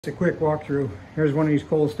Just a quick walkthrough. Here's one of these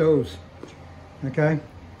coal stoves. Okay,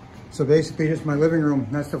 so basically this is my living room.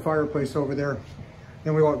 That's the fireplace over there.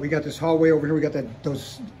 Then we got this hallway over here. We got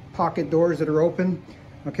those pocket doors that are open.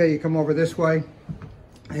 Okay, you come over this way,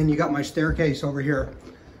 and you got my staircase over here.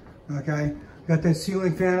 Okay, got that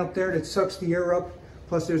ceiling fan up there that sucks the air up.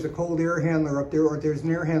 Plus there's a cold air handler up there, or there's an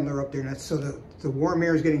air handler up there. That's so the warm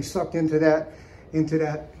air is getting sucked into that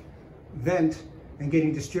vent and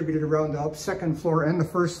getting distributed around the second floor and the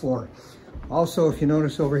first floor. Also, if you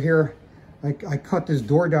notice over here, I cut this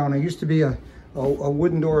door down. It used to be a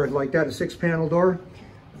wooden door like that, a 6-panel door,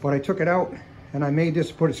 but I took it out and I made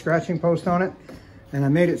this, put a scratching post on it, and I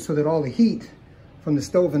made it so that all the heat from the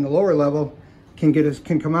stove in the lower level can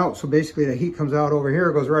come out. So basically the heat comes out over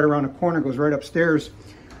here, goes right around the corner, goes right upstairs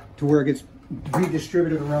to where it gets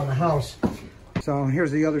redistributed around the house. So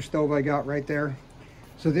here's the other stove I got right there.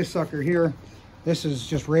 So this sucker here, this is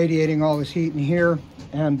just radiating all this heat in here.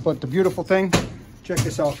 But the beautiful thing, check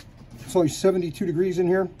this out. It's only 72 degrees in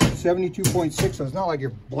here, 72.6. So it's not like you're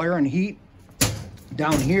blaring heat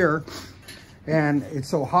down here. And it's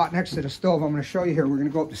so hot next to the stove. I'm gonna show you here. We're gonna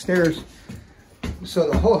go up the stairs. So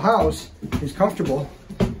the whole house is comfortable.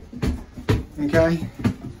 Okay,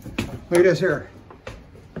 look at this here.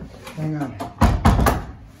 Hang on.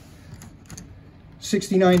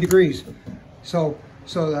 69 degrees. So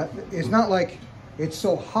that it's not like it's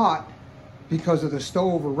so hot because of the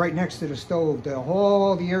stove or right next to the stove.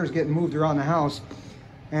 All the air is getting moved around the house.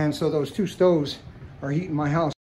 And so those two stoves are heating my house.